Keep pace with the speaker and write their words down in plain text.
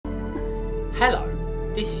Hello,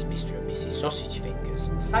 this is Mr. and Mrs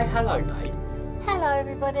Sausagefingers. Say hello, babe. Hello,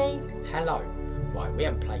 everybody. Hello. Right, we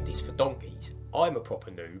haven't played this for donkeys. I'm a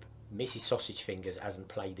proper noob. Mrs Sausagefingers hasn't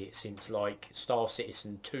played it since like Star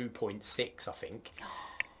Citizen 2.6, I think.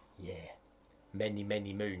 Yeah, many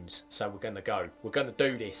moons. So we're gonna go. We're gonna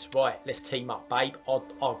do this. Right, let's team up, babe. I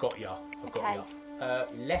got ya. I got ya.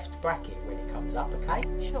 Left bracket when it comes up, okay?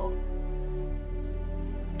 Sure.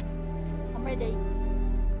 I'm ready.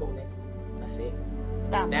 Cool then. That's it.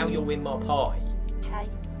 Done. Now you're in my party. Okay.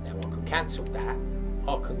 Now I can cancel that.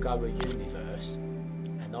 I can go a universe,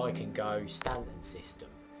 and I can go standard system,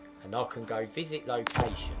 and I can go visit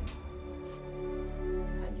location,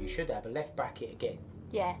 and you should have a left bracket again.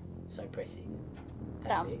 Yeah. So press it.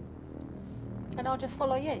 That's Done. it. And I'll just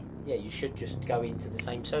follow you. Yeah, you should just go into the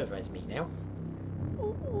same server as me now.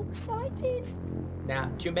 Ooh, excited. Now,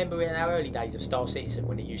 do you remember in our early days of Star Citizen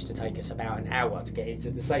when it used to take us about an hour to get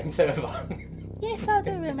into the same server? Yes, I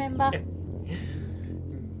do remember.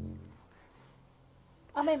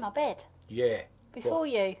 I'm in my bed. Yeah. Before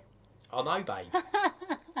you. I know, babe.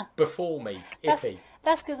 Before me. Iffy.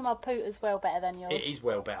 That's because my poot is well better than yours. It is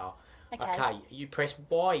well better. Okay. Okay, you press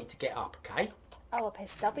Y to get up, okay? Oh, I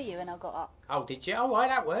pressed W and I got up. Oh, did you? Oh, right,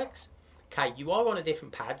 that works. Okay, you are on a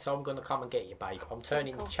different pad, so I'm going to come and get you, babe. I'm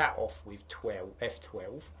turning the chat off with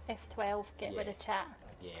F12. F12, get rid of chat.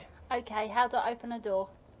 Yeah. Okay, how do I open a door?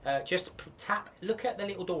 Just tap, look at the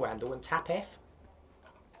little door handle and tap F.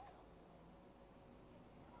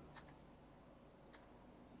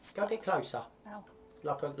 Go a bit closer. Oh.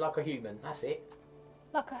 Like a human, that's it.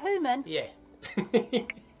 Like a human? Yeah.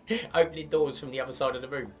 Opening doors from the other side of the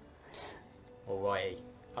room. Alrighty.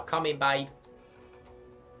 I'll come in, babe.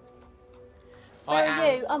 Where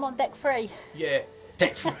are you? I'm on deck 3. Yeah,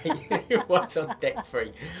 deck 3. What's on deck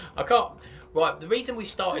 3? I can't... Right, the reason we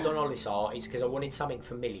started on Olisar is because I wanted something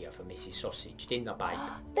familiar for Mrs Sausage, didn't I, babe?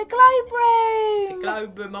 The globe room! The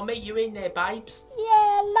globe room. I'll meet you in there, babes. Yeah,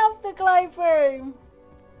 I love the globe room.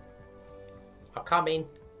 I'll come in.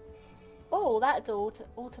 Oh, that door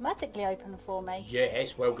automatically opened for me. Yeah,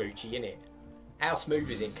 it's well Gucci, innit? How smooth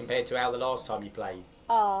is it compared to how the last time you played?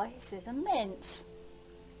 Oh, this is immense.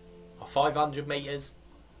 500 metres.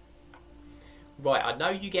 Right, I know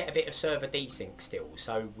you get a bit of server desync still,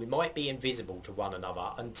 so we might be invisible to one another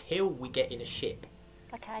until we get in a ship.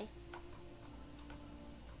 Okay.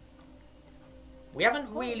 We haven't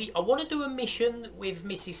really... I want to do a mission with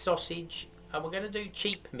Mrs Sausage, and we're going to do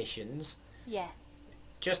cheap missions. Yeah.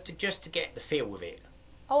 Just to get the feel of it.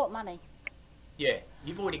 I want money. Yeah,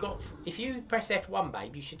 you've already got... If you press F1,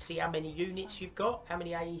 babe, you should see how many units you've got. How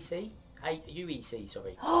many AEC? UEC,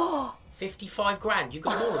 sorry. 55 grand. You've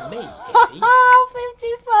got more than me, Iffy. Oh,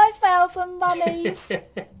 55,000 monies.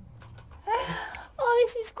 Oh,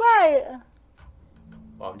 this is great.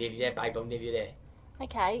 Well, I'm nearly there, babe. I'm nearly there.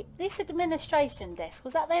 Okay, this administration desk,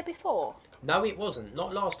 was that there before? No, it wasn't.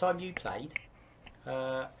 Not last time you played.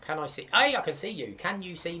 Can I see... Hey, I can see you. Can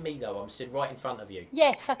you see me, though? I'm stood right in front of you.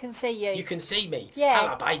 Yes, I can see you. You can see me. Yeah.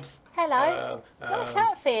 Hello, babes. Hello. Nice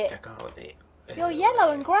outfit. It. You're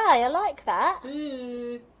yellow and grey. I like that.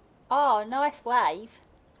 Oh, nice wave.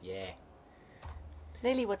 Yeah.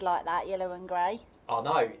 Lily would like that, yellow and grey. Oh,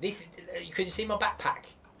 no. This... You can see my backpack.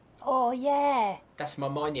 Oh, yeah. That's my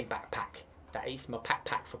mining backpack. That is my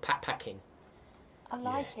backpack for packing. I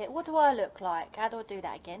like it. What do I look like? How do I do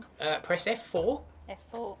that again? Press F4.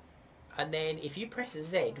 F4. And then if you press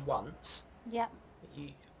Z once... Yep.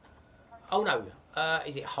 You... Oh, no.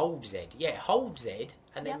 Is it hold Z? Yeah, hold Z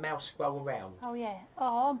and then mouse scroll around. Oh, yeah.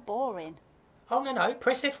 Oh, I'm boring. Oh, no.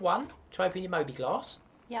 Press F1 to open your Moby glass.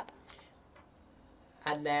 Yep.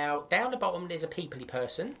 And now, down the bottom, there's a peoply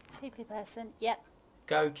person. Peoply person. Yep.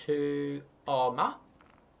 Go to armour.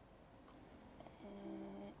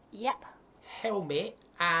 Yep. Helmet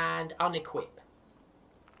and unequip.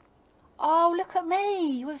 Oh, look at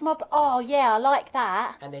me with my... Oh, yeah, I like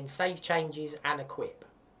that. And then save changes and equip.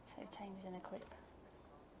 Save changes and equip.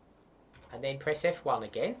 And then press F1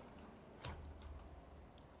 again.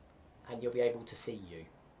 And you'll be able to see you.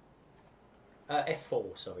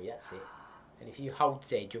 F4, sorry, that's it. And if you hold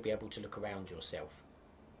Z, you'll be able to look around yourself.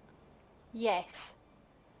 Yes.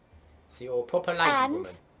 So you're a proper lady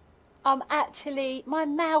woman. I'm actually... My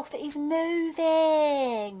mouth is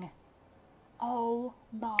moving. Oh,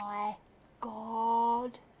 my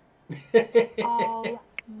God. Oh,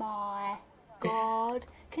 my God.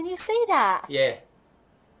 Can you see that? Yeah.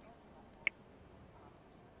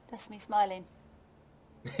 That's me smiling.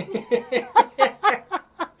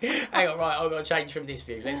 Hang on, right, I've got to change from this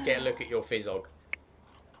view. Let's get a look at your fizzog.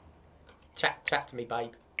 Chat to me,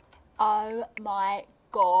 babe. Oh my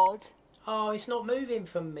God. Oh, it's not moving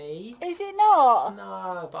for me. Is it not?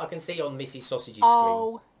 No, but I can see on Mrs Sausage's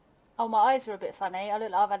Oh. Oh, my eyes are a bit funny. I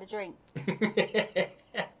look like I've had a drink.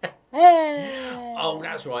 screen. Oh,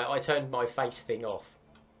 that's right. I turned my face thing off.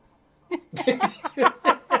 My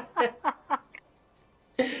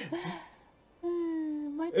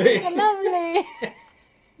teeth are lovely.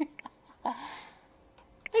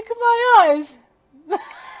 Look at my eyes.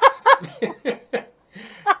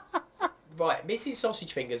 Right, Mrs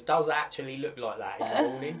Sausagefingers does actually look like that in the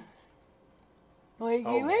morning. Wakey,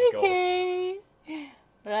 Oh my wakey.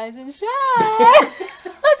 Rise and shine.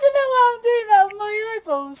 I don't know why I'm doing that with my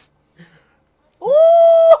eyeballs.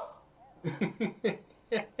 Ooh!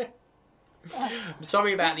 I'm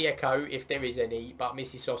sorry about the echo, if there is any, but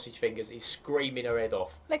Mrs Sausagefingers is screaming her head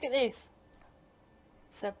off. Look at this.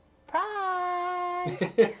 Surprise!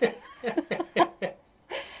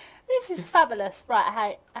 This is fabulous.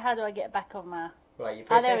 Right, how do I get back on my... Right, you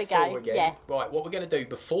press there we F4 go. again. Yeah. Right, what we're going to do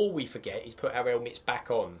before we forget is put our helmets back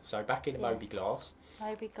on. So back in the Moby glass.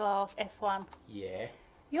 Moby glass, F1. Yeah.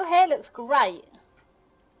 Your hair looks great.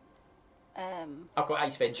 I've got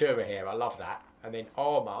Ace Ventura here, I love that. And then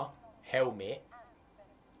armour, helmet.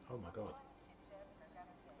 Oh my god.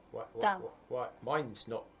 Done. What? Mine's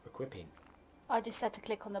not equipping. I just had to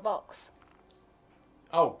click on the box.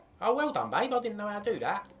 Oh, well done, babe. I didn't know how to do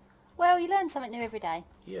that. Well, you learn something new every day.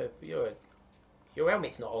 Your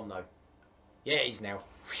helmet's not on though. Yeah, it is now.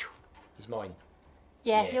 Whew. It's mine.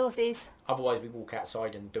 Yeah, Yeah. yours is. Otherwise we walk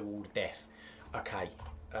outside and do all the death. Okay.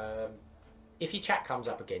 If your chat comes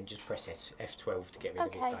up again, just press F12 to get rid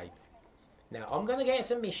of it, babe. Now, I'm going to get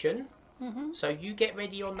us a mission. So you get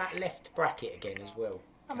ready on that left bracket again as well. Okay?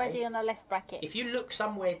 I'm ready on the left bracket. If you look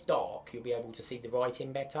somewhere dark, you'll be able to see the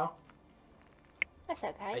writing better. That's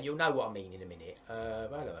okay. And you'll know what I mean in a minute. Blah,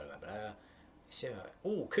 blah, blah, blah, blah. So,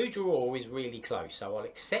 oh, Quid is really close, so I'll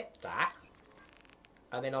accept that.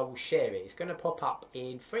 And then I will share it. It's going to pop up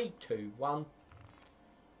in 3, 2, 1.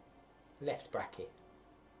 Left bracket.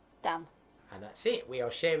 Done. And that's it. We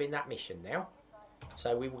are sharing that mission now.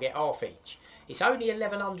 So we will get half each. It's only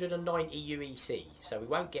 1190 UEC, so we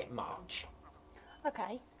won't get much.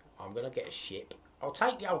 Okay. I'm going to get a ship. I'll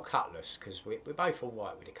take the old cutlass, because we're both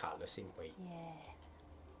alright with the cutlass, aren't we? Yeah.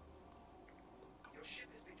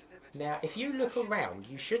 Now, if you look around,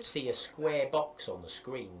 you should see a square box on the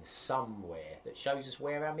screen somewhere that shows us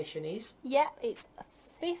where our mission is. Yeah, it's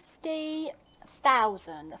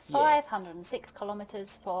 50,506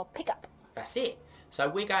 kilometres for pickup. That's it. So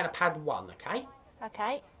we're going to pad 1, okay?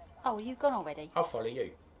 Okay. Oh, you've gone already. I'll follow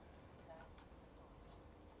you.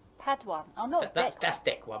 Pad 1. Oh, not deck. That's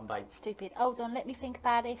deck 1, babe. Stupid. Hold on, let me think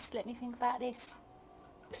about this. Let me think about this.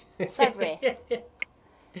 It's over here.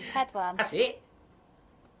 Pad 1. That's it.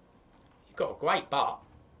 You've got a great butt.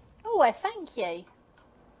 Oh, well, thank you.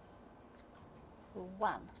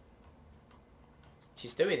 1.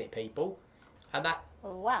 She's doing it, people. And that...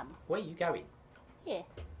 1. Where are you going? Yeah.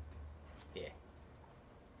 Yeah.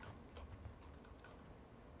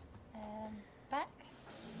 Back.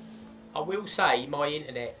 I will say my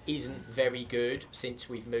internet isn't very good since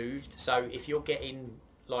we've moved. So if you're getting,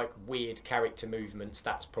 like, weird character movements,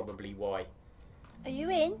 that's probably why. Are you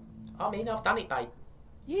in? I mean, I've done it, babe.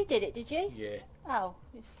 You did it, did you? Yeah. Oh,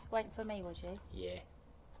 just waiting for me, was you? Yeah.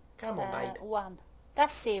 Come on, babe. 1.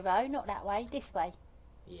 That's 0, not that way, this way.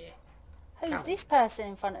 Yeah. Who's Come. this person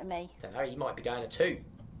in front of me? Don't know, he might be going to 2.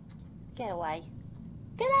 Get away.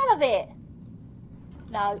 Get out of it!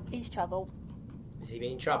 No, he's trouble. Is he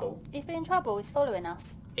in trouble? He's been in trouble, he's following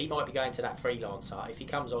us. He might be going to that freelancer. If he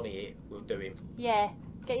comes on here, we'll do him. Yeah,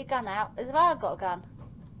 get your gun out. Have I got a gun?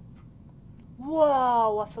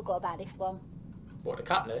 Whoa, I forgot about this one. What, the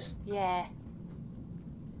cutlass? Yeah.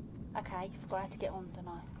 Okay, forgot how to get on, don't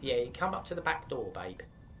I? Yeah, you come up to the back door, babe.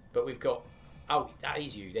 But we've got... Oh, that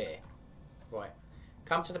is you there. Right.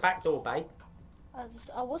 Come to the back door, babe. I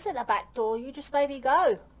was at the back door, you just made me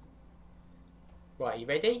go. Right, you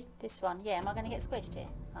ready? This one, yeah, am I going to get squished here?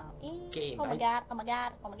 Get in, oh my babe. god, oh my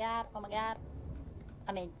god, oh my god, oh my god.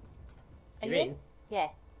 I'm in. Are You're you in? Yeah.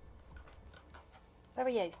 Where are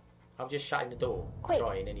you? I'm just shutting the door. Quick.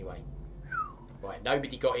 Trying anyway. Right,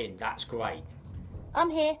 nobody got in. That's great. I'm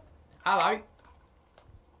here. Hello.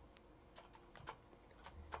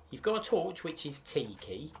 You've got a torch, which is T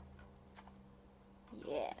key.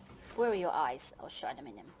 Yeah. Where are your eyes? I'll shine them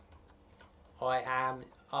in them.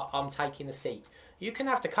 I'm taking the seat. You can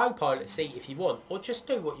have the co-pilot seat if you want, or just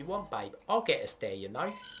do what you want, babe. I'll get us there, you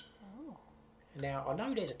know. Oh. Now, I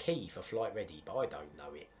know there's a key for flight ready, but I don't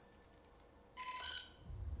know it.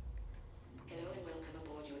 Hello and welcome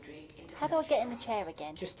aboard your Drake into How do I get in the chair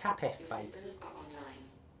again? Just tap F, Your babe. systems are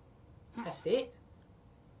online. That's it.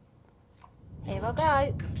 Here I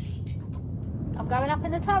go. I'm going up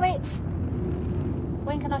in the turrets.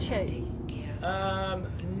 When can I shoot?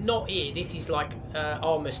 Not here. This is like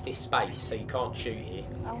armistice space, so you can't shoot here.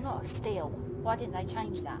 Oh, not a steal. Why didn't they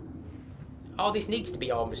change that? Oh, this needs to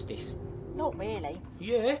be armistice. Not really.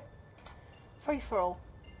 Yeah. Free for all.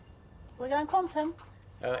 We're going quantum.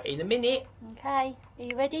 In a minute. Okay. Are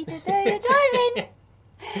you ready to do your driving?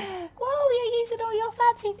 Whoa, you're using all your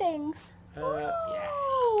fancy things. Yeah.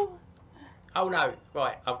 Whoa. Oh no.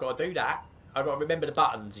 Right, I've got to do that. I've got to remember the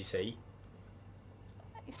buttons, you see.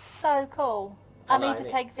 It's so cool. I need to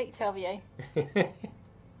take a picture of you. I'm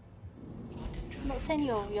not seeing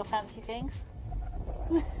your fancy things.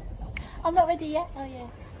 I'm not ready yet. Oh yeah.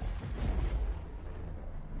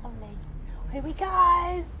 Lovely. Here we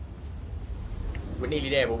go. We're nearly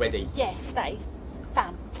there already. Yes, that is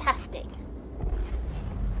fantastic.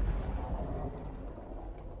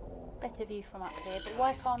 Better view from up here, but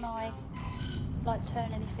why can't I like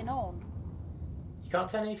turn anything on? You can't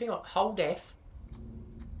turn anything on. Hold F,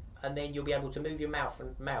 and then you'll be able to move your mouse.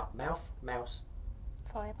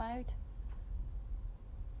 Fire mode.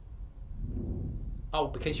 Oh,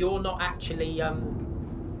 because you're not actually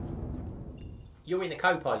you're in the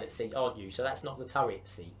co-pilot seat, aren't you? So that's not the turret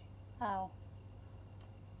seat. Oh.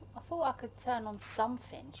 I thought I could turn on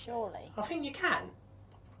something, surely. I think you can.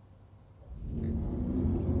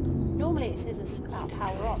 Normally it says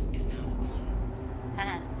power on.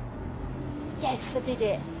 Ah. Yes, I did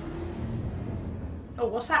it. Oh,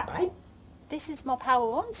 what's that, babe? This is my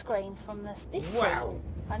power on screen from this seat. Wow.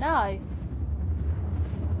 I know.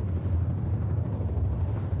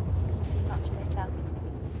 Can see much better.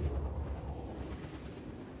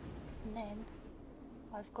 And then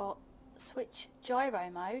I've got switch gyro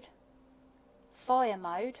mode, fire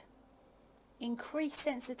mode, increase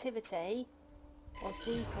sensitivity, or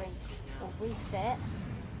decrease, or reset.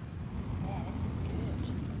 Yeah, this is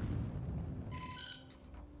good.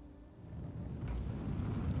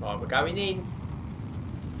 Right, we're going in.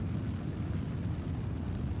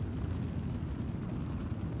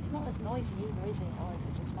 It's not as noisy either, is it? Or is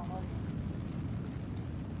it just my volume?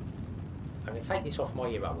 I'm going to take this off my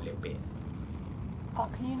ear a little bit. Oh,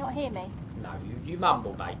 can you not hear me? No, you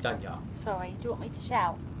mumble, babe, don't you? Sorry, do you want me to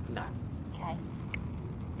shout? No. Okay.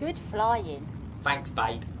 Good flying. Thanks,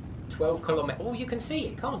 babe. 12 kilometres. Oh, you can see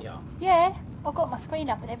it, can't you? Yeah, I've got my screen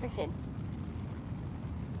up and everything.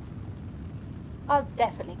 I'd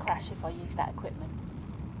definitely crash if I used that equipment.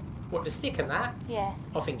 What, the stick and that? Yeah,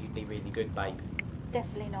 I think you'd be really good, babe.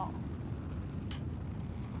 definitely not.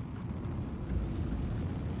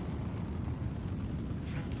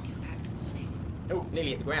 Frontal impact warning. Oh,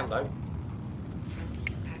 nearly at the ground, though.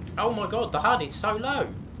 Frontal impact. Oh my god, the HUD is so low.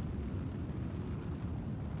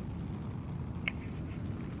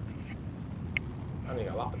 I'm going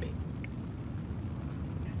to go up a bit.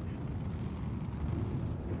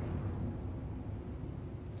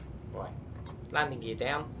 Right. Landing gear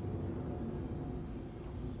down.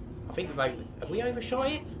 I think have we overshot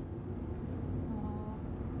it?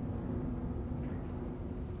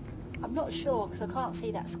 I'm not sure because I can't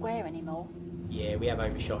see that square anymore. Yeah, we have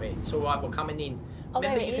overshot it. It's alright, we're coming in. Oh,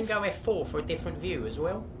 Remember, there it you is. can go F4 for a different view as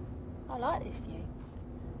well. I like this view.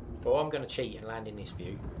 Well, I'm going to cheat and land in this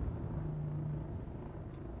view.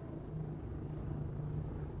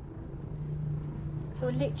 So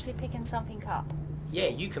we're literally picking something up. Yeah,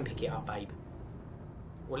 you can pick it up, babe.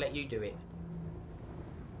 We'll let you do it.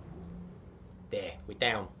 There, we're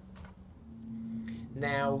down.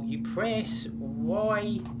 Now, you press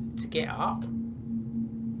Y to get up.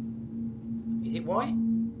 Is it Y?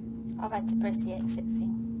 I've had to press the exit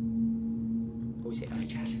thing. Or is it My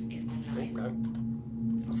H? chaff is Oh,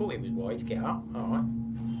 online. no. I thought it was Y to get up. Alright.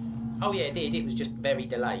 Oh, yeah, it did. It was just very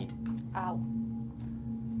delayed. Oh.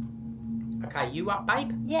 Okay, you up,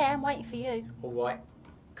 babe? Yeah, I'm waiting for you. Alright.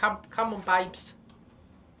 Come on, babes.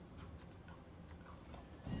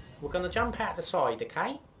 We're going to jump out the side,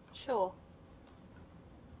 okay? Sure.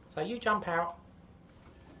 So you jump out.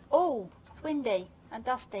 Oh, it's windy and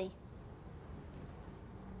dusty.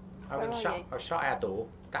 I'm Where going are to you? I'll shut our door.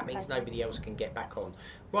 That means Okay. nobody else can get back on.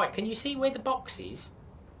 Right, can you see where the box is?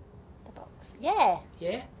 The box. Yeah.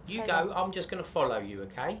 Yeah? You go go. then. I'm just going to follow you,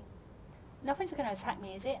 okay? Nothing's going to attack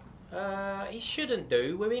me, is it? It shouldn't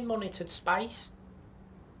do. We're in monitored space.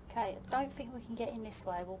 Okay, I don't think we can get in this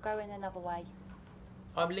way. We'll go in another way.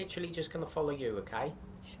 I'm literally just going to follow you, okay?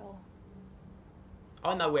 Sure.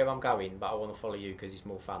 I know where I'm going, but I want to follow you because it's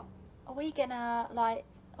more fun. Are we gonna, like,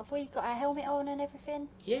 have we got our helmet on and everything?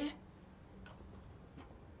 Yeah?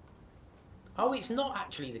 Oh, it's not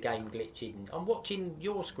actually the game glitching. I'm watching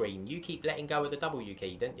your screen. You keep letting go of the W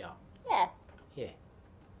key, don't you? Yeah. Yeah.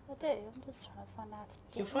 I do. I'm just trying to find out.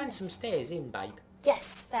 You'll find some stairs in, babe.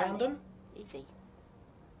 Yes, Found them? Easy.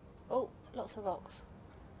 Oh, lots of rocks.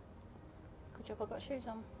 Good job I got shoes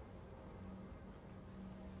on.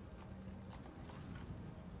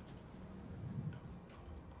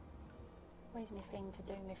 Where's my thing to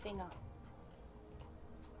do my finger?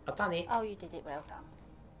 I've done it. Oh, you did it. Well done.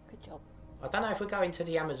 Good job. I don't know if we're going to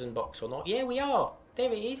the Amazon box or not. Yeah, we are.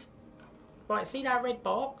 There it is. Right, see that red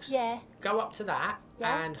box? Yeah. Go up to that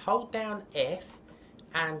and hold down F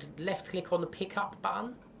and left click on the pickup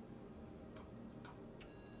button.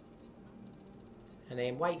 And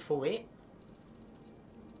then wait for it.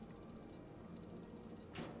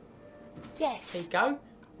 Yes. There you go.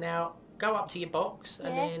 Now go up to your box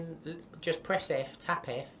and then just press F, tap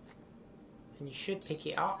F, and you should pick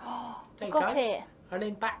it up. There you Got go. it. And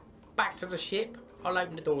then back to the ship. I'll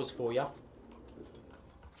open the doors for you.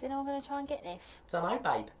 Is anyone going to try and get this? Don't know,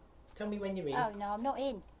 babe. Tell me when you're in. Oh no, I'm not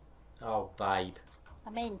in. Oh, babe.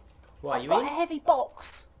 I'm in. Why, I've you got in? a heavy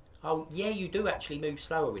box. Oh, yeah, you do actually move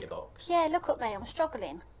slower with a box. Yeah, look at me. I'm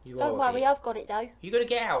struggling. You Don't are a worry, bit. I've got it though. You got to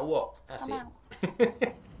get out or what? That's I'm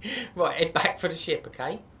it. Right, head back for the ship,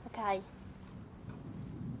 okay? Okay.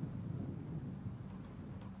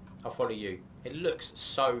 I'll follow you. It looks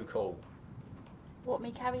so cool. What,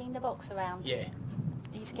 me carrying the box around? Yeah.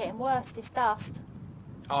 It's getting worse, this dust.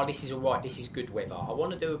 Oh, this is alright. This is good weather. I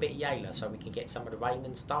want to do a bit of Yayla so we can get some of the rain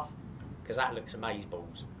and stuff. Because that looks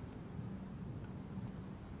amazeballs.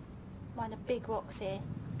 Mine are big rocks here.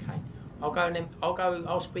 Okay.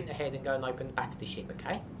 I'll sprint ahead and go and open the back of the ship,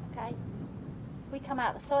 okay? Okay. We come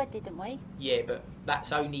out the side, didn't we? Yeah, but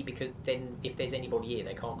that's only because then if there's anybody here,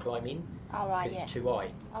 they can't climb in. Oh, right, Because yeah. it's too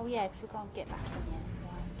high. Oh, yeah, because we can't get back in yet.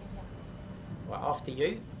 Right, Right, after you.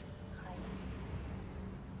 okay.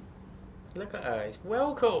 Look at her. It's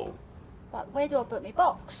well cool. Right, where do I put my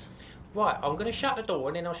box? Right, I'm going to shut the door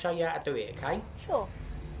and then I'll show you how to do it, okay? Sure.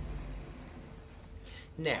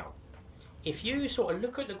 Now, if you sort of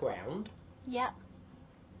look at the ground, Yeah.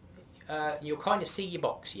 you'll kind of see your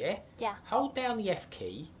box, yeah? Yeah. Hold down the F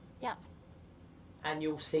key. Yeah. And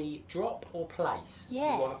you'll see drop or place.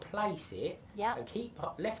 Yeah. You want to place it. Yeah. And keep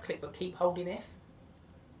left click, but keep holding F.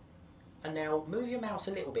 And now move your mouse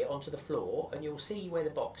a little bit onto the floor, and you'll see where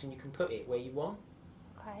the box, and you can put it where you want.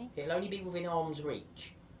 Okay. It'll only be within arm's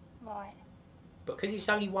reach. Right. But because it's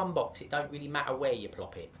only one box, it don't really matter where you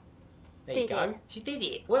plop it. There you Did go. it? She did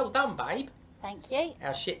it. Well done, babe. Thank you.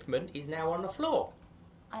 Our shipment is now on the floor.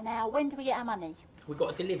 And now, when do we get our money? We've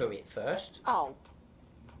got to deliver it first. Oh.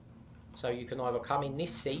 So you can either come in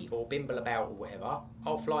this seat or bimble about or whatever.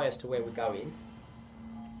 I'll fly us to where we're going.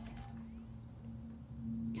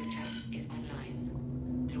 Your chaff is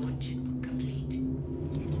online. Launch complete.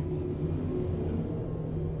 Yes,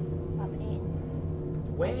 I'm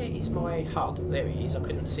in. Where is my HUD? There it is. I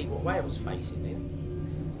couldn't see what way I was facing then.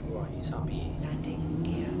 Right, it's up here. Landing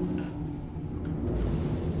gear up.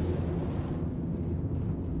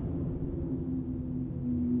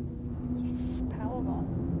 Yes, power on.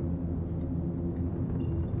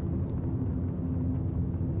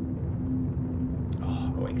 Oh,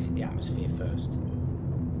 I've got to exit the atmosphere first.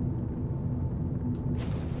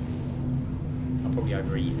 I'll probably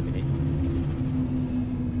overeat in a minute.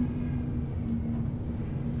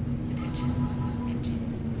 Attention.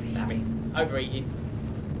 Engines green. Damn it. Overeating.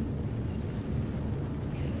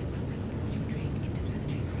 Your drink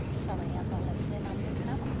interplanetary craft. Sorry, I'm not listening. I'm looking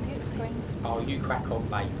at my computer screens. Oh, you crack on,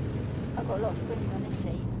 mate. I've got a lot of screens on this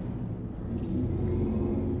seat.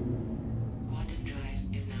 Quantum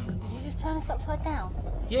drive is now Did you on. just turn us upside down?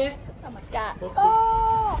 Yeah. Oh my god. What-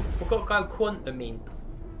 Oh! We've got to go quantum in.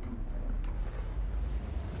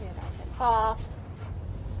 Yeah, that was so fast.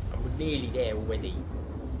 And we're nearly there already.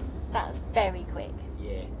 That was very quick.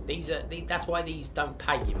 Yeah. That's why these don't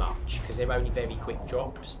pay you much, because they're only very quick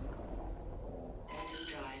drops. Quantum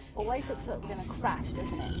drive Always looks like we're going to crash,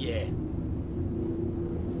 doesn't it? Yeah.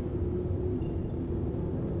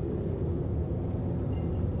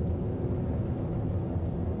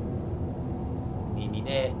 Nearly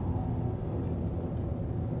there.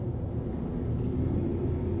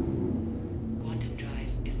 Quantum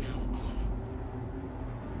drive is now on.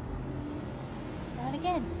 Going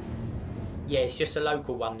again. Yeah, it's just a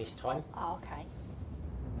local one this time. Oh, okay.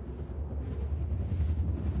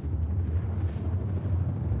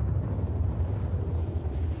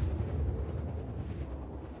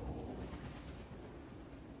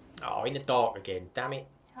 Oh, in the dark again. Damn it.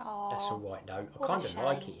 Oh, That's alright though. I what a kind of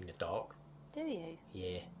like shame. it in the dark. do you?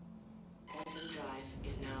 Yeah. Quantum drive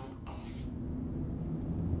is now off.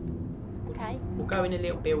 Okay. We'll go in a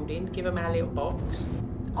little building, give them our little box.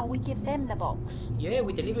 Oh, we give them the box. Yeah,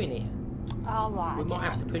 we're delivering it. Oh, right. We might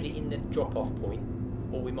have to put it in the drop-off point,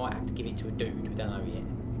 or we might have to give it to a dude. We don't know yet.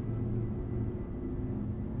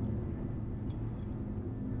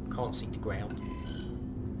 Can't see the ground.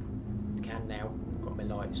 Can now. Got my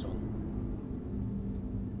lights on.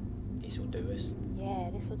 This will do us. Yeah,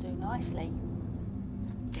 this will do nicely.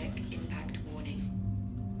 Deck impact warning.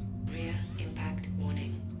 Rear impact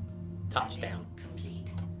warning. Touchdown. Complete.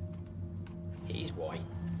 It is white.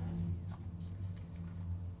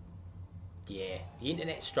 Yeah, the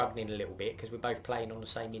internet's struggling a little bit because we're both playing on the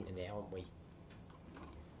same internet, aren't we?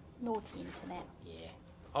 Naughty internet. Yeah.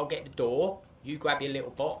 I'll get the door. You grab your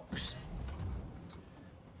little box.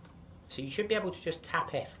 So you should be able to just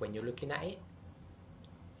tap F when you're looking at it.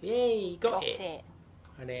 Yay, got it.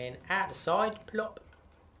 And then out the side, plop.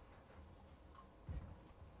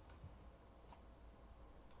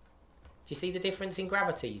 Do you see the difference in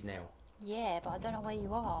gravities now? Yeah, but I don't know where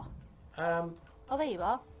you are. Oh, there you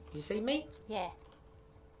are. You see me? Yeah.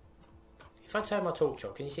 If I turn my torch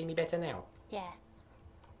on, can you see me better now? Yeah.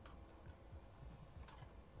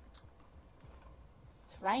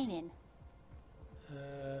 It's raining.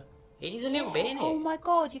 It is a little bit, isn't it? Oh my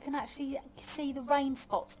god, you can actually see the rain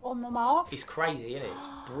spots on the mask. It's crazy, isn't it? It's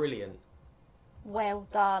brilliant. Well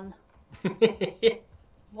done.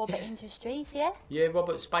 Robert Industries, yeah? Yeah,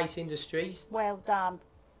 Robert Space Industries. Well done.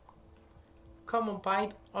 Come on,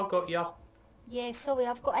 babe. I got ya. Yeah, sorry,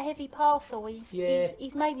 I've got a heavy parcel.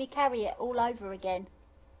 He's made me carry it all over again.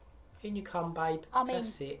 In you come, babe. I mean,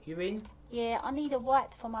 that's it. You in? Yeah, I need a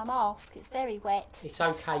wipe for my mask. It's very wet. It's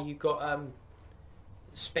okay. You got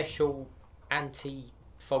special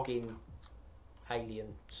anti-fogging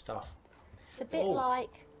alien stuff. It's a bit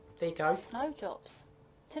like there you go. snowdrops.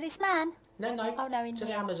 To this man? No, no. Oh no, in to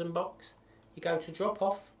here. the Amazon box. You go to drop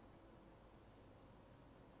off.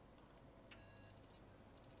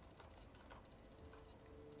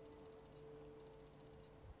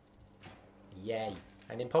 Yay.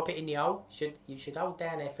 And then pop it in the hole. You should hold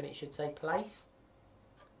down F and it should say place.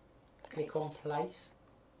 Click on place.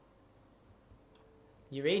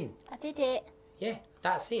 You're in. I did it. Yeah,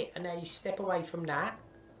 that's it. And now you step away from that.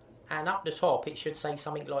 And up the top it should say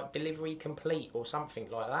something like delivery complete or something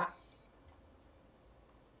like that.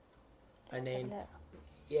 And then,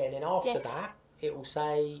 yeah, and then after that it will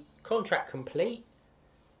say contract complete.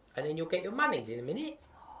 And then you'll get your monies in a minute.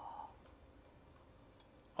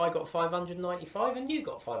 I got 595 and you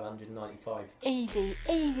got 595. Easy,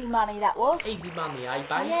 easy money that was. Easy money, eh,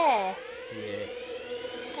 babe? Yeah. Yeah.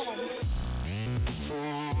 Hello, Mr.